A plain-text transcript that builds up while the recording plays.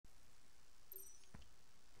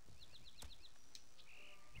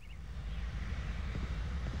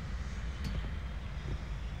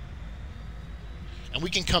And we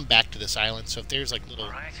can come back to this island, so if there's like little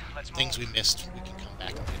things we missed, we can come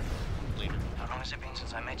back to it later. How long has it been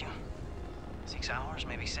since I met you? 6 hours,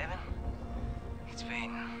 maybe 7? It's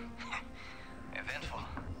been eventful.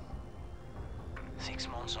 6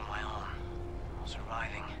 months on my own,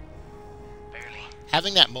 surviving, barely.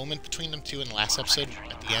 Having that moment between them two in the last episode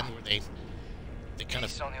at the end where they kind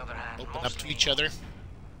of On the other hand, open up to each other.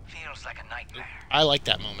 Feels like a nightmare. I like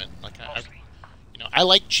that moment. Like I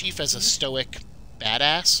like Chief as a stoic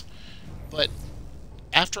badass, but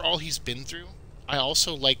after all he's been through, I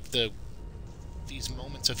also like these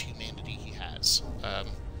moments of humanity he has.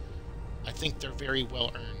 I think they're very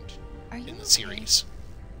well earned in the series.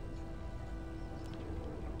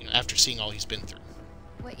 You know, after seeing all he's been through.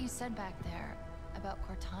 What you said back there about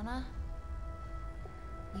Cortana,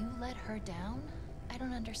 you let her down? I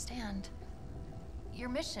don't understand. Your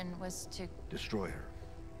mission was to destroy her.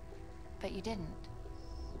 But you didn't.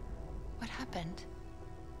 What happened?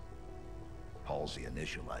 Halsey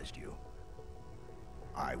initialized you.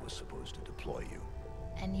 I was supposed to deploy you.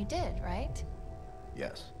 And you did, right?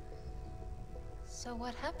 Yes. So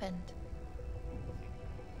what happened?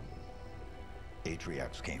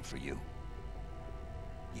 Atriox came for you.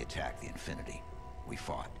 He attacked the Infinity. We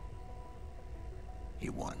fought. He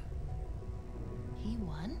won. He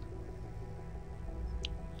won?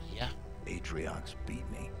 Yeah. Atriox beat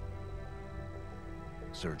me.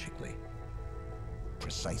 Surgically.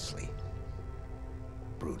 Precisely.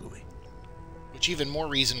 Brutally. Which even more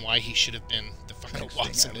reason why he should have been the final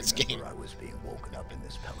boss in this game. I was being woken up in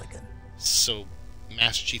this Pelican. So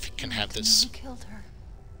Master Chief can have this Who killed her?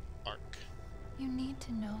 arc. You need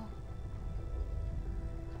to know.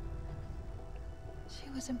 She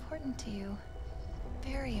was important to you.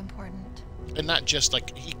 Very important. And not just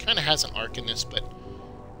like, he kind of has an arc in this, but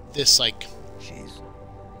this like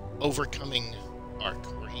overcoming arc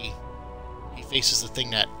where he faces the thing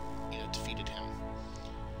that, you know, defeated him.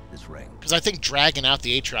 This ring. Because I think dragging out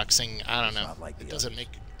the Atriox thing, I don't know, like it doesn't make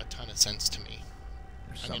a ton of sense to me.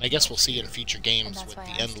 There's I mean, I guess we'll see in future games with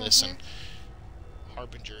the Endless and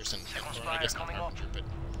Harbingers and or I guess not Harbinger, but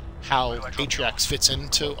how Atriox fits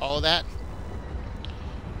into all of that.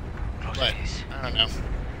 But I don't know.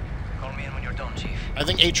 Call me in when you're done, Chief. I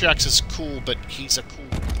think Atriox is cool, but he's a cool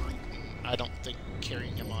brute. I don't think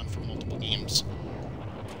carrying him on for multiple games.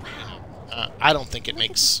 You know, I don't think it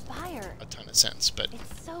makes a ton of sense, but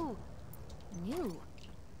it's so new.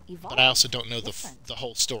 But I also don't know the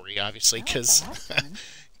whole story, obviously, because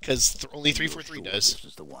only 343 does. This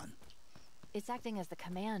is the one. It's acting as the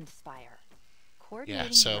command spire, coordinating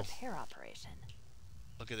Yeah, so the repair operation.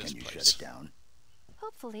 Look at this Can you place. shut it down?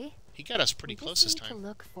 Hopefully. He got us pretty close this We just time. need to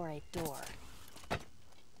look for a door.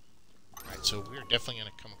 Alright, so we're definitely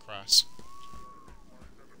going to come across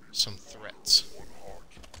some threats.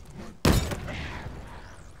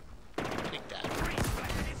 Take that.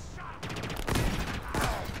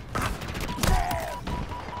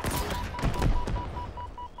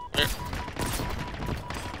 There.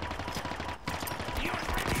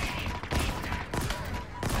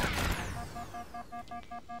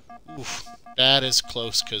 Oof, that is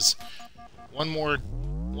close, because one more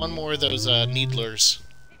of those Needlers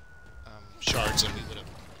shards and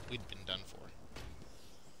we'd been done for.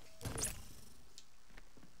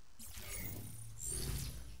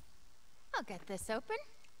 I'll get this open.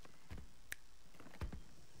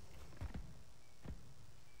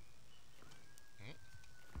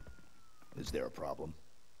 Is there a problem?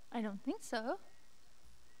 I don't think so.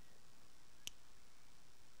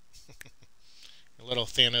 The little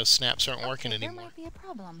Thanos snaps aren't working There anymore. might be a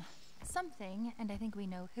problem. Something, and I think we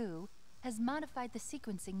know who, has modified the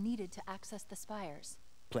sequencing needed to access the spires.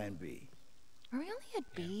 Plan B. Are we only at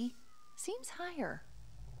B? Seems higher.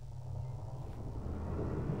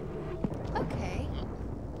 Okay.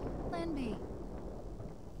 Plan B.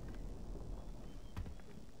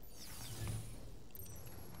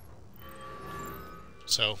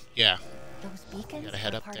 So, yeah. Those beacons gotta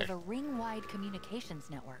head are up part there. of a ring-wide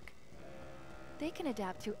communications network. They can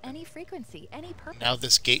adapt to any frequency, any purpose. Now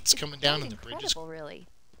this gate's It's coming down quite and the bridge is incredible, really.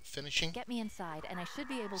 finishing. Get me inside, and I should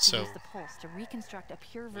be able to So, use the pulse to reconstruct a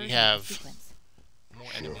pure version have of the sequence. more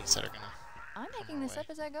enemies that are gonna I'm making this up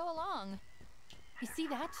as I go along. You see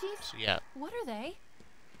that, Chief? So yeah, What are they?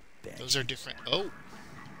 those are different. Oh!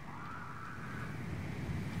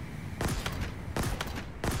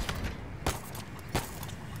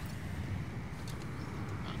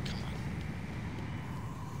 Oh, come on.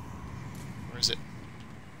 Where is it?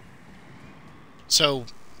 So,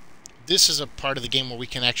 this is a part of the game where we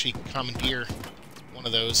can actually commandeer one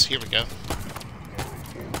of those. Here we go.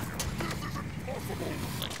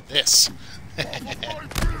 Like this.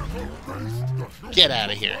 Get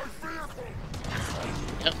out of here.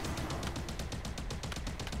 Yep.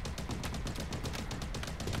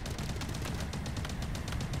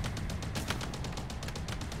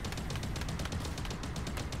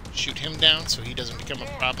 Shoot him down so he doesn't become a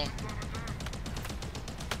problem.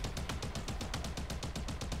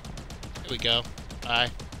 Here we go. Bye.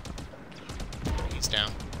 He's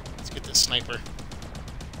down. Let's get this sniper.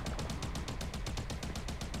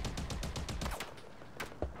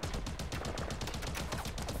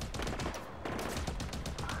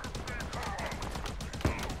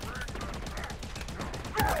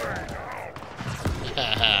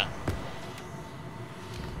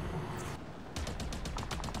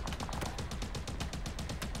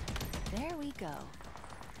 There we go.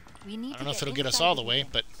 We need I don't know if it'll get us all the way,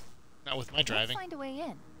 but not with my driving. Let's find a way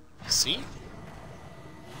in. See?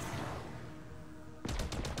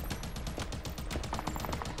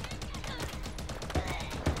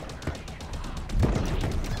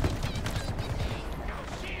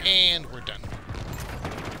 And we're done.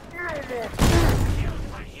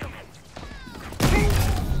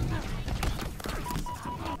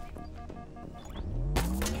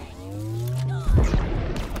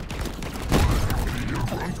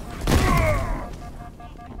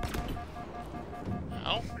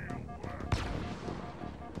 Ow.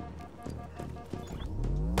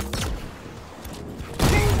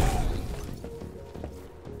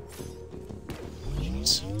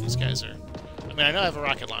 Jeez, these guys are... I mean, I know I have a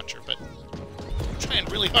rocket launcher, but I'm trying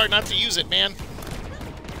really hard not to use it, man.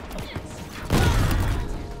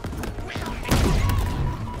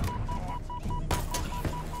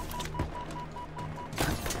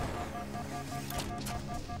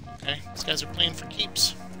 Okay, these guys are playing for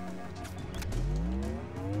keeps.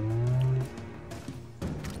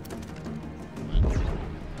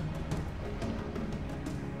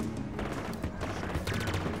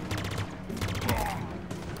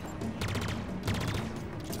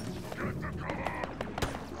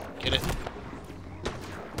 Get it?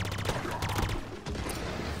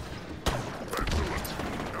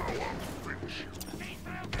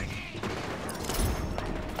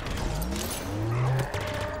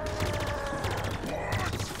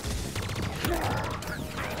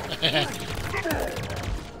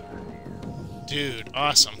 Dude,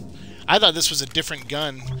 awesome. I thought this was a different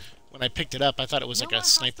gun when I picked it up. I thought it was like a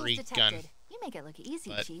snipery gun. You make it look easy,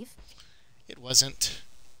 But Chief. it wasn't.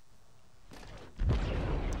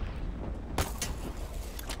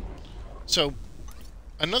 So,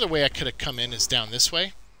 another way I could have come in is down this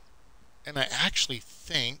way. And I actually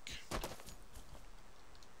think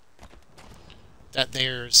that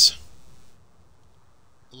there's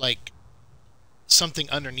like something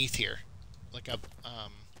underneath here, like a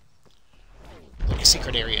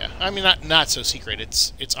secret area. I mean, not so secret.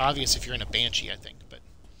 It's obvious if you're in a Banshee, I think. But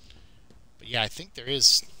yeah, I think there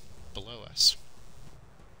is below us.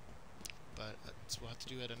 But we'll have to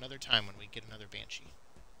do it another time when we get another Banshee.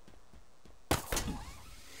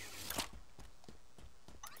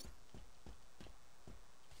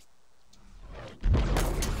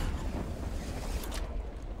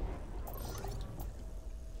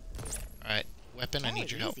 Alright, weapon, I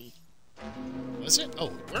need your help. Was it? Oh,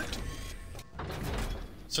 it worked?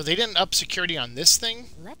 So they didn't up security on this thing,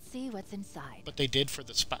 Let's see what's inside. but they did for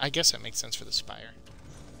the spire. I guess that makes sense for the spire.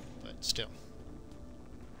 But still.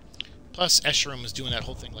 Plus, Escharum was doing that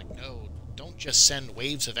whole thing like, no, don't just send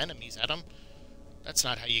waves of enemies at them. That's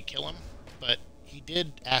not how you kill them. But he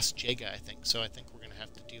did ask Jaga, I think, so I think we're going to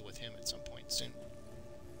have to deal with him at some point soon.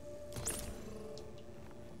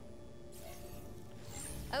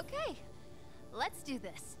 Okay, let's do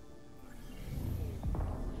this.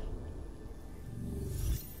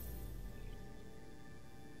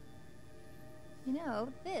 You know,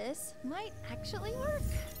 this might actually work.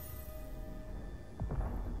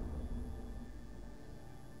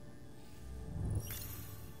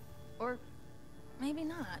 Or maybe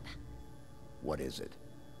not. What is it?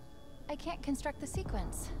 I can't construct the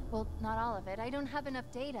sequence. Well, not all of it. I don't have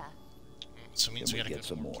enough data. So it means Then we we gotta get go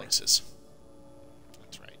some to more more. places.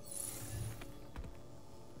 That's right.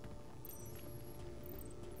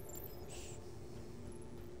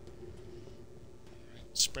 Alright,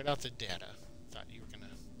 spread out the data. Thought you were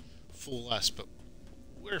gonna fool us, but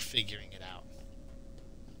we're figuring it out.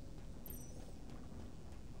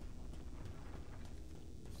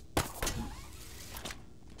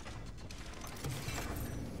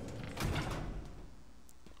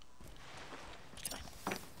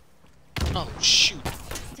 Oh, shoot.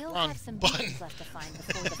 Still Wrong have some button. beacons left to find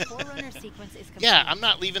before the Forerunner sequence is complete. Yeah, I'm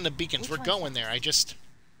not leaving the beacons. Which We're one's going that? there. I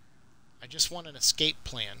just want an escape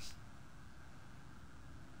plan.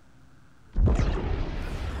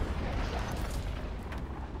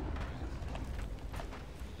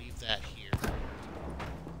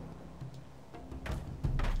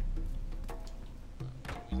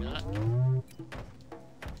 not? Can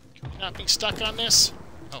we not be stuck on this?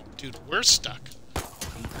 Oh, dude, we're stuck.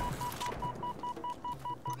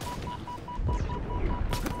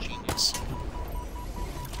 Genius.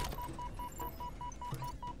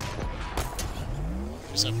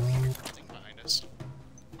 There's a thing behind us.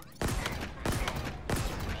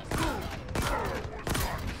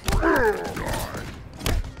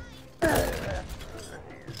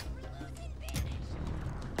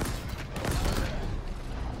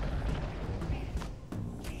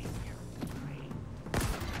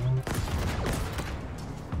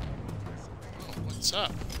 What's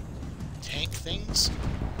up? Tank things?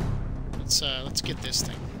 Let's get this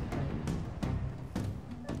thing.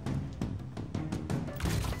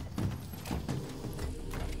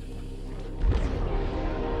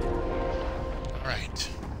 Alright.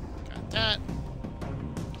 Got that.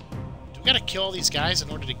 Do we gotta kill all these guys in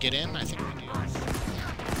order to get in? I think we do.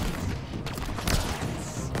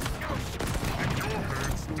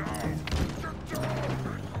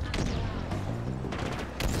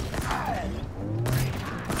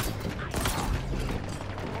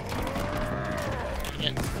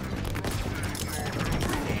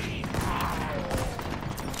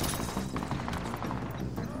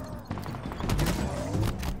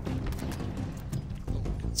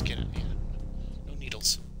 Let's get it, man. No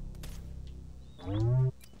needles.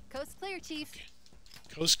 Coast clear, Chief.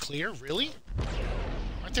 Coast clear? Really?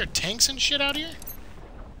 Aren't there tanks and shit out here?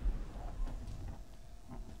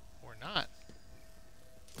 Or not?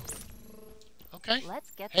 Okay.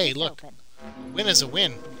 Let's get Hey, this look. open. A win is a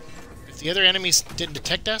win. If the other enemies didn't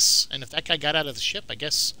detect us, and if that guy got out of the ship, I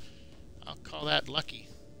guess I'll call that lucky.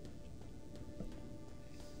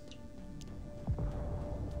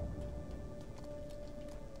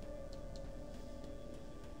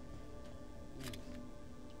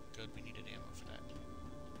 Good, we needed ammo for that.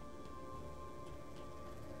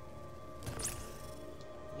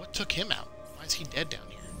 What took him out? Why is he dead down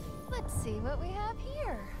here? Let's see what we have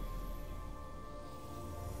here.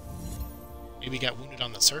 Maybe he got wounded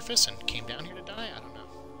on the surface and came down here to die? I don't know.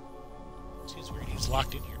 Seems weird he was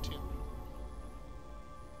locked in here, too.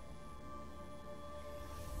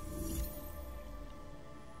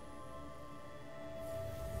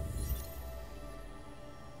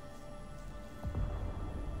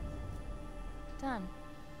 Done.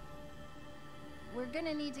 We're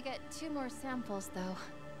gonna need to get 2 more samples, though.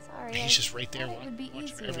 Sorry. He's just right there thought it would be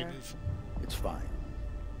watching every easier. move. It's fine.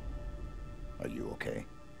 Are you okay?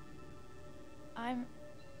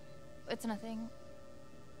 It's nothing.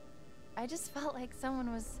 I just felt like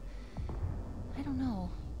someone was, I don't know,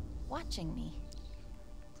 watching me.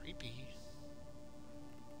 Creepy.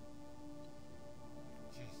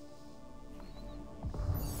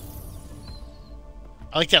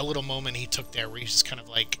 I like that little moment he took there where he's just kind of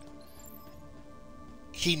like...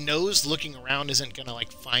 He knows looking around isn't going to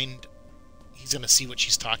like find... He's going to see what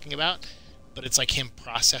she's talking about. But it's like him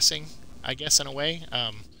processing, I guess, in a way.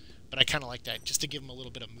 But I kind of like that, just to give him a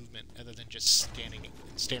little bit of movement other than just standing and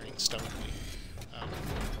staring stoically.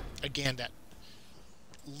 Again, that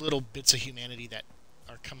little bits of humanity that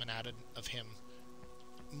are coming out of him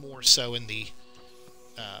more so in the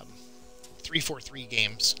 343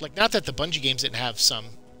 games. Like, not that the Bungie games didn't have some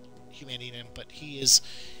humanity in him, but he is,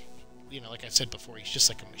 you know, like I said before, he's just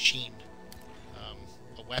like a machine,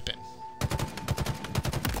 a weapon.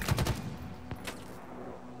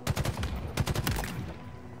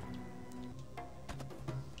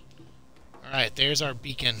 Alright, there's our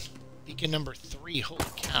beacon. Beacon number 3. Holy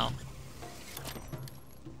cow.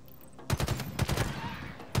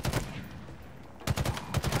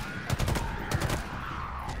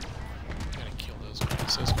 Gotta kill those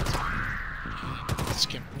guys. Those guys are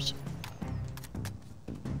skimmers.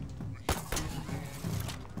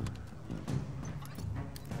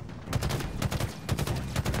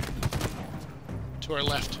 To our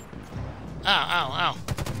left. Ow, ow, ow.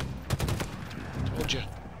 Told you.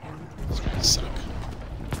 These guys suck.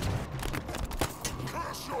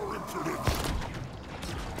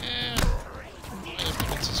 Yeah. My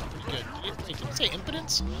impotence is pretty good. Wait, did you say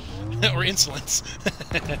impotence? Or insolence?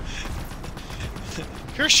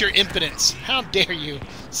 Curse your impotence. How dare you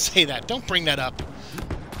say that? Don't bring that up.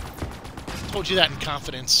 Told you that in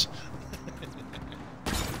confidence.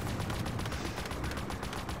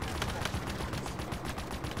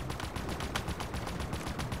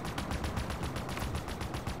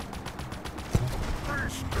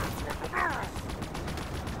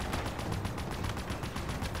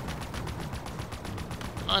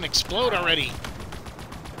 Come on, explode already.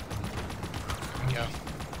 There we go.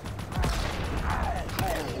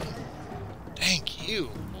 Thank you.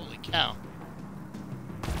 Holy cow.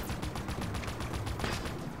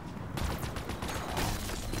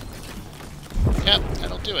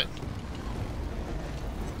 won't do it.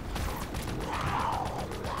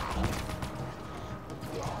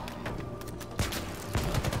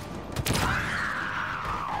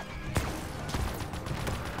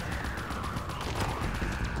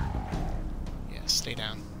 Yeah, stay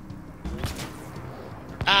down.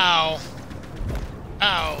 Ow!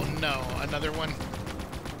 Ow, no. Another one.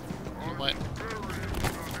 You know what?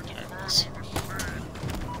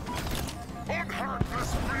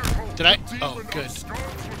 Did I? Oh, good.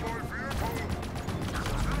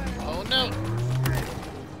 Oh no.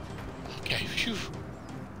 Okay. Phew.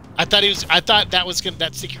 I thought that was gonna,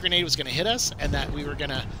 that sticky grenade was gonna hit us, and that we were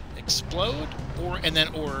gonna explode, or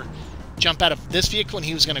jump out of this vehicle, and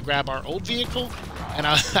he was gonna grab our old vehicle, and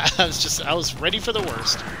I was ready for the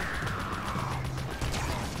worst.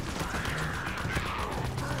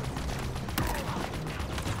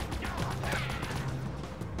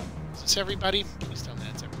 Is this everybody? Please tell me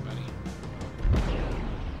that's everybody.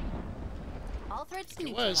 All threats It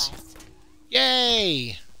neutralized. was.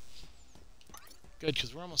 Yay! Good,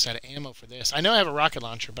 because we're almost out of ammo for this. I know I have a rocket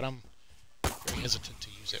launcher, but I'm very hesitant to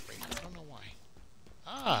use it right now. I don't know why.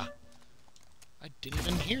 Ah! I didn't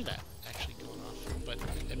even hear that actually going off. But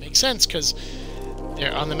it makes sense, because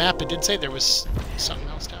there on the map it did say there was something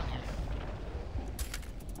else down here.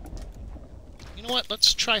 You know what?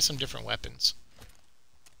 Let's try some different weapons.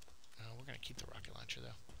 We're going to keep the rocket launcher, though.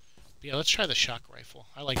 But yeah, let's try the shock rifle.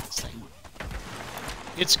 I like this thing.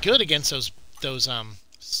 It's good against those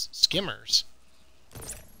skimmers.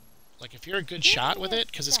 Like, if you're a good shot with it,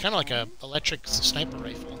 because it's kind of like a electric sniper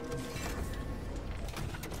rifle.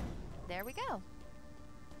 There we go.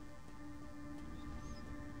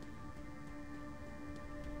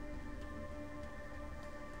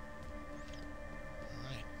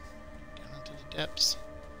 Alright. Down into the depths.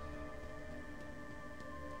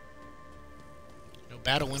 No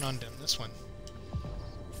battle went on them this one.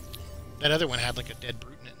 That other one had like a dead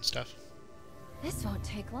brute in it and stuff. This won't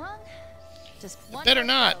take long. Just one better more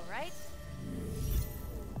not. go, right?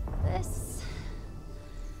 This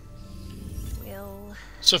will.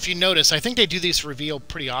 So if you notice, I think they do these reveal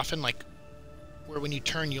pretty often, like where when you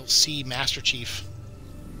turn you'll see Master Chief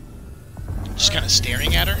just kind of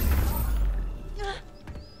staring at her.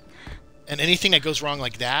 And anything that goes wrong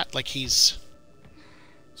like that, like he's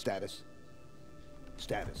Status.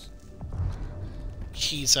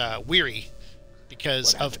 weary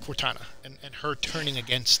because of Cortana and her turning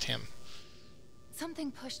against him.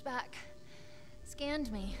 Something pushed back.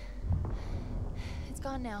 Scanned me. It's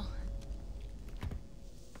gone now.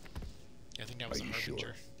 I think that was Are a you harbinger.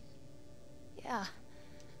 sure? Yeah.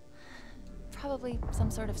 Probably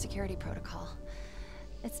some sort of security protocol.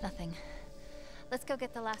 It's nothing. Let's go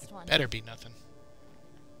get the last one. Better be nothing.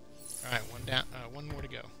 All right, one down. One more to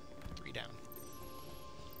go. 3 down.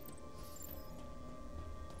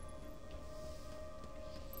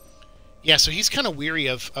 Yeah, so he's kind of weary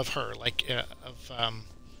of her, like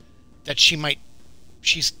that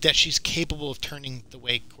she's capable of turning the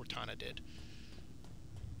way Cortana did.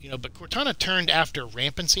 You know, but Cortana turned after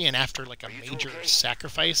rampancy and after like a major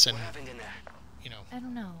sacrifice, and you know, I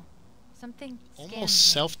don't know. Something scanned me.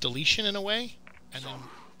 almost self-deletion in a way, and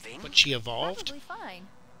then but she evolved, Probably fine.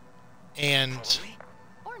 and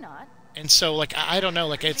Or not. so like I don't know,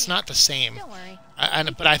 like it's not the same. Don't worry.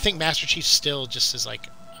 But I think Master Chief still just is like,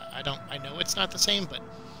 I know it's not the same, but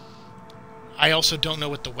I also don't know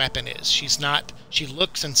what the weapon is. She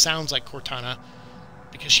looks and sounds like Cortana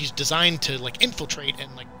because she's designed to like infiltrate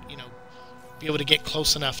and like, you know, be able to get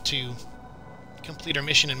close enough to complete her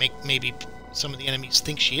mission and make maybe some of the enemies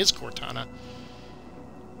think she is Cortana.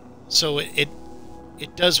 So it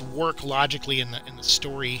does work logically in the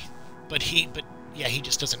story, but he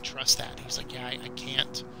just doesn't trust that. He's like, yeah, I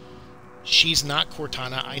can't. She's not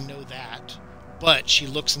Cortana, I know that. But she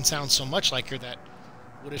looks and sounds so much like her that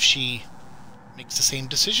what if she makes the same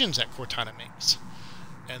decisions that Cortana makes?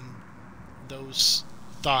 And those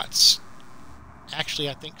thoughts actually,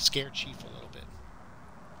 I think, scare Chief a little bit.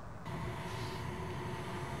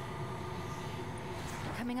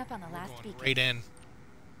 Coming up on the last Going beacon. right in.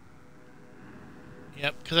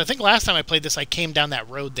 Yep, because I think last time I played this, I came down that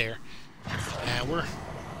road there. We're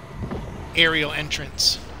aerial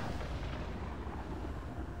entrance.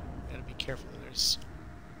 Gotta be careful. Is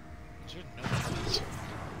there no enemies?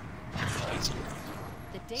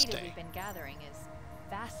 The data Stay. we've been gathering is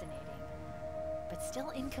fascinating, but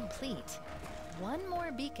still incomplete. One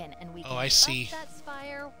more beacon and we can I bust see. that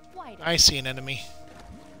spire wide open. I see an enemy.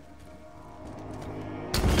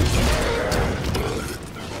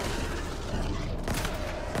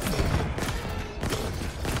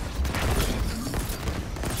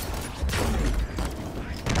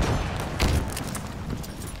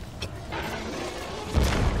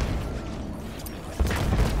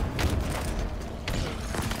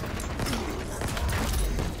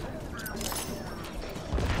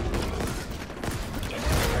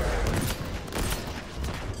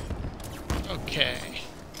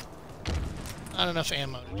 enough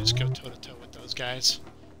ammo to just go toe-to-toe with those guys.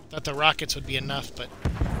 Thought the rockets would be enough, but...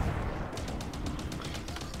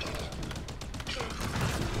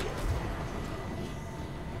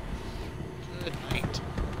 Good night.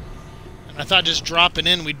 And I thought just dropping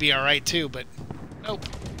in we'd be alright too, but nope.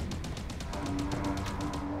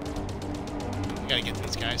 We gotta get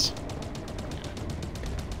these guys.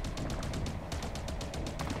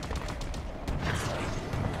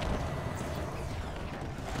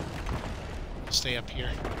 Stay up here.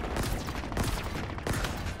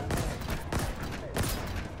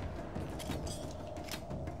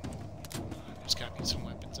 There's gotta be some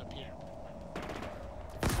weapons up here.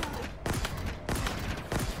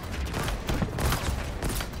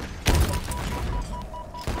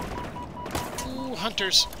 Ooh,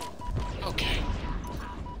 hunters. Okay.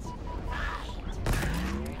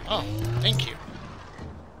 Oh, thank you.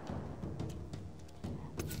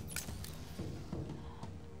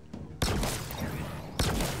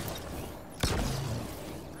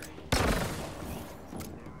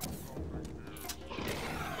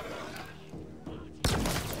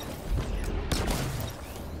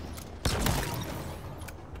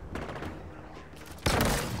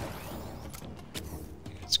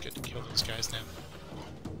 It's good to kill those guys now.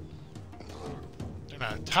 They're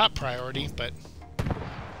not a top priority, but they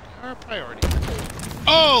are a priority.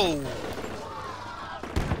 Oh!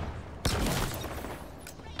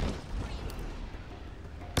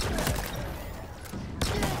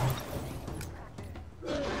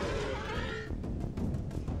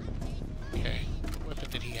 Okay, what weapon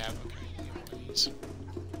did he have? Okay, he had one of these.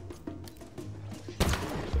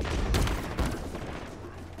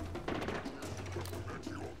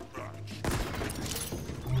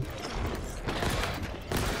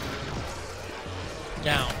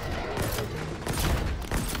 Down.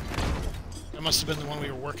 That must have been the one we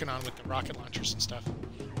were working on with the rocket launchers and stuff.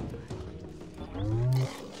 I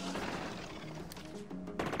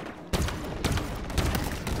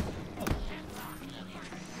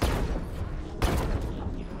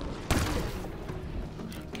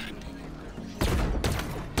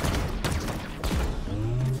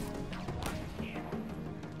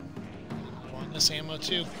want this ammo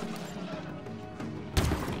too.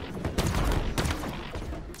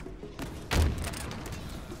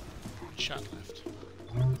 Shot left.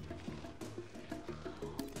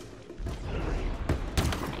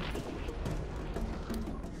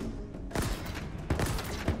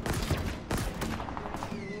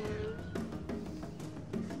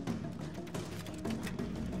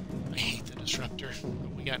 I hate the disruptor,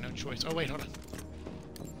 but we got no choice. Oh wait, hold on.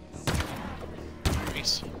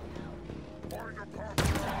 Nice.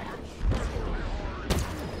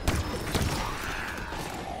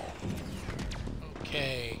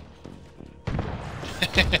 Okay.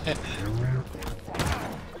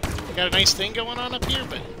 We got a nice thing going on up here,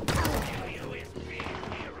 but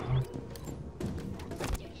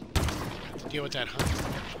have to deal with that hunt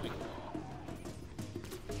actually.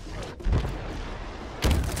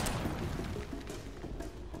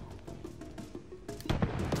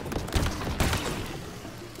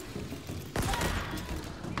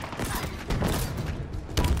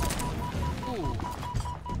 Ooh.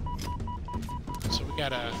 So we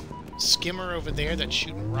got a skimmer over there that's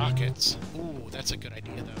shooting rockets. Ooh, that's a good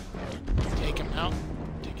idea, though. Take him out.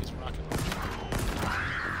 Take his rocket launcher.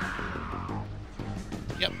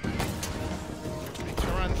 Yep. Make a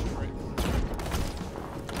run for it.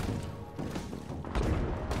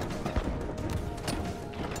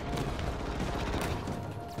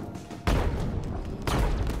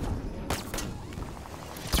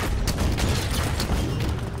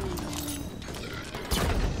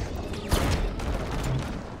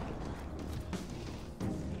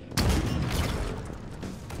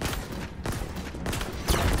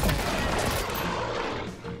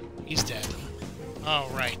 He's dead. All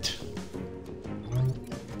right.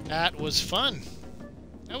 That was fun.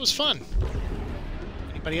 That was fun.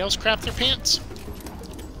 Anybody else crap their pants?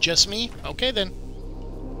 Just me? Okay then.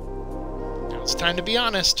 Now it's time to be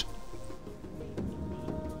honest.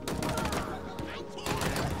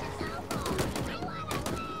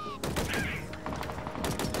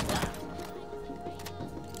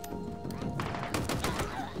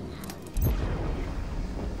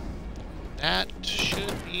 That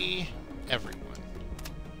should be everyone.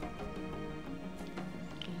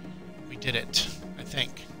 We did it, I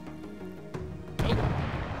think. Oh!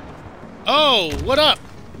 Oh, what up?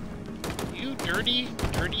 You dirty,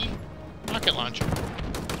 dirty rocket launcher.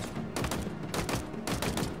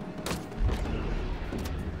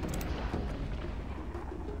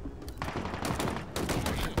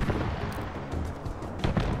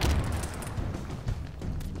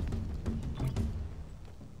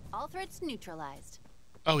 it's neutralized.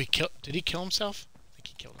 Oh, he killed... Did he kill himself? I think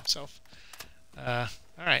he killed himself.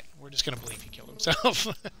 Alright. We're just gonna believe he killed himself.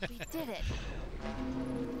 We did it.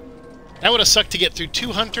 That would have sucked to get through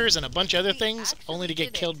 2 hunters and a bunch of other We things, actually only to get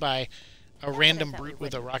did killed it. by a Not random that I thought we brute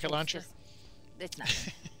with a wouldn't. rocket It's launcher. just- It's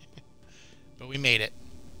nothing. But we made it.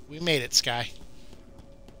 We made it, Sky.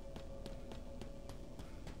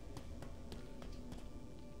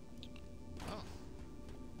 Oh.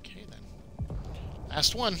 Okay, then.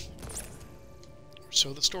 Last one. Or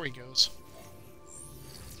so the story goes.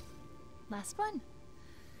 Last one.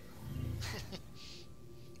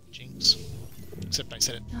 Jinx. Except I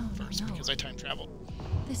said it No, first no. because I time traveled.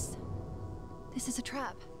 This is a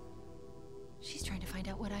trap. She's trying to find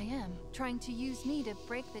out what I am. Trying to use me to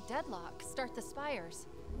break the deadlock, start the spires.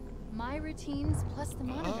 My routines plus the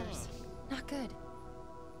monitors. Not good.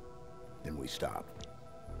 Then we stop.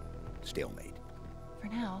 Stalemate. For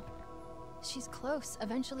now. She's close.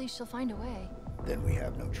 Eventually she'll find a way. Then we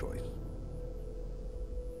have no choice.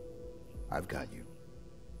 I've got you.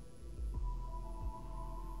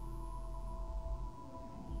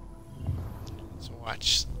 So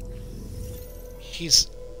watch. He's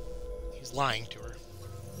lying to her.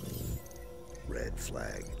 Red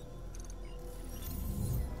flag.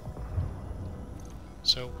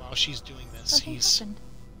 So while she's doing this, Something he's... happened.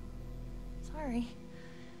 Sorry.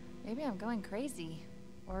 Maybe I'm going crazy.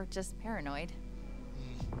 Or just paranoid.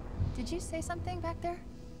 Did you say something back there?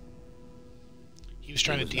 He was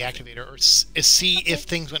trying to deactivate her, or see Okay. if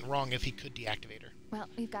things went wrong, if he could deactivate her. Well,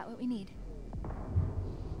 we've got what we need.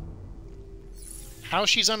 How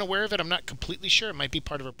she's unaware of it, I'm not completely sure. It might be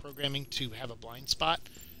part of her programming to have a blind spot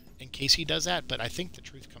in case he does that, but I think the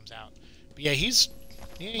truth comes out. But yeah, he's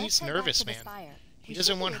Let's head back nervous, to the man. spire. He We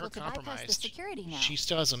doesn't should be want able her to bypass the compromised. security now. She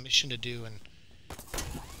still has a mission to do,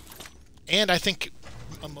 and I think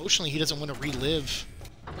emotionally he doesn't want to relive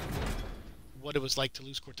what it was like to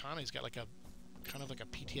lose Cortana. He's got like a kind of like a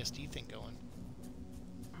PTSD thing going.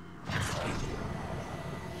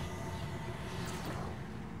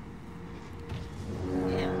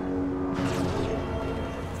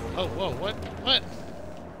 Oh, whoa, what? What?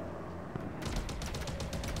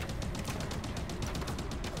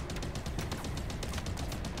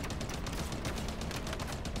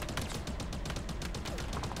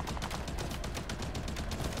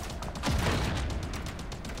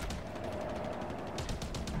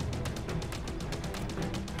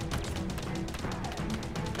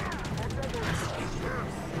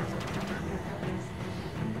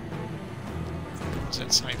 What's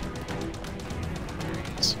that sniper? There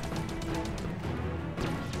he is.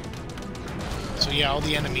 So yeah, all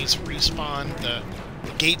the enemies respawn, the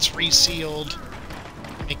gates resealed,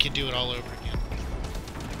 make you do it all over again.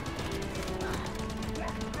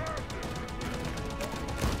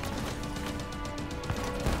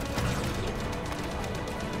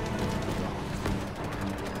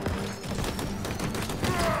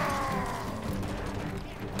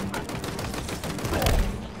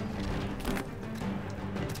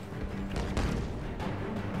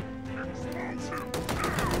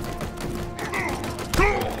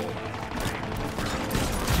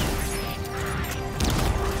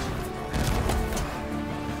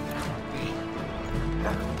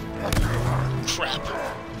 Crap.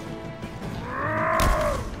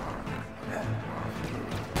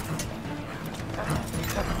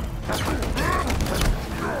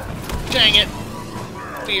 Dang it!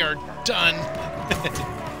 We are done.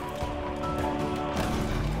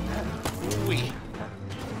 We.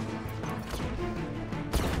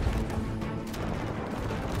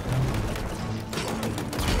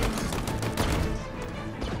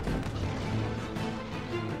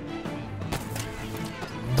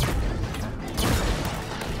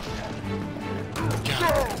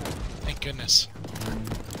 God, thank goodness.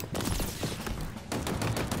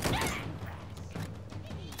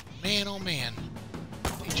 Man, oh man.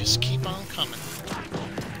 They just keep on coming.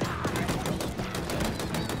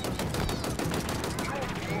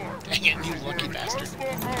 Dang it, you lucky bastard.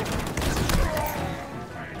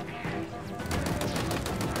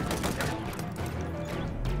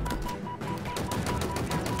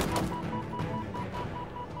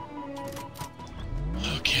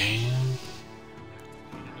 Okay.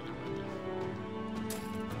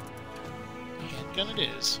 Handgun it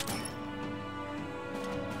is.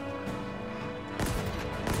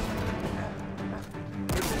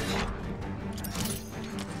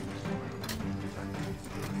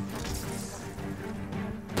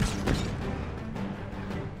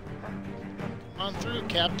 Come on through,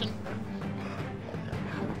 Captain.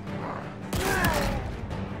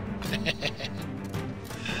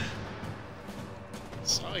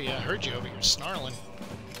 Saw ya, heard you over here snarling.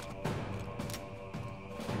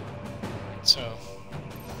 so...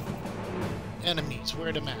 Enemies,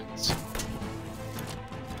 where the mats?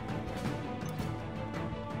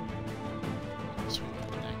 So we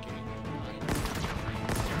open that gate.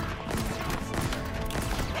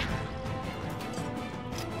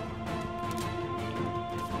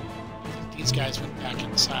 I think these guys went back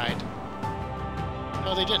inside.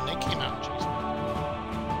 No, they didn't. They came out and chased me.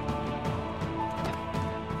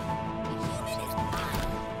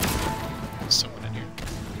 There's someone in here.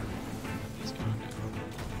 He's gone now.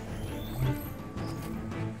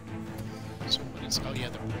 So what is... Oh yeah,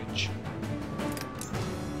 the bridge.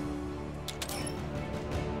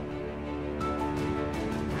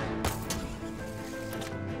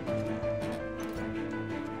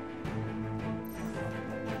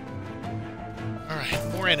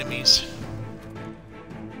 Alright, more enemies.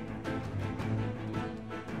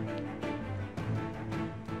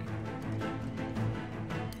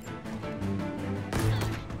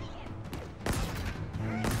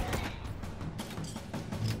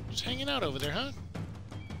 Just hanging out over there, huh?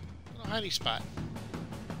 Little hidey spot.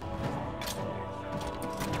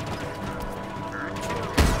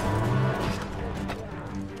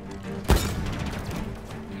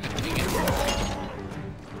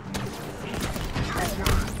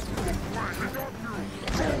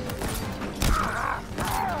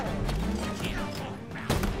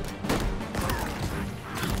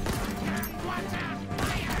 God dang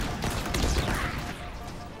it.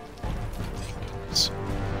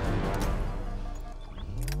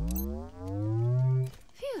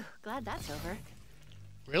 Phew, glad that's over.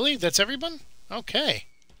 Really? That's everyone? Okay.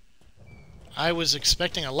 I was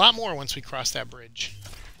expecting a lot more once we crossed that bridge.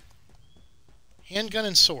 Handgun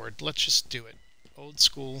and sword. Let's just do it. Old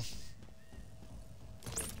school.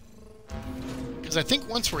 Because I think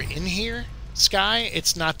once we're in here, Sky,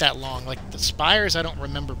 it's not that long. Like, the spires, I don't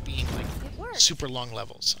remember being, like, It worked. super long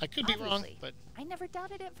levels. I could be wrong, Obviously. but... I never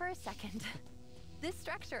doubted it for a second. This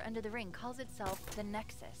structure under the ring calls itself the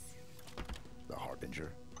Nexus. The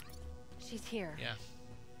Harbinger. She's here. Yeah.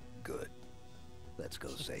 Good. Let's go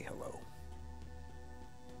say hello.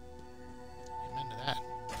 Amen to that.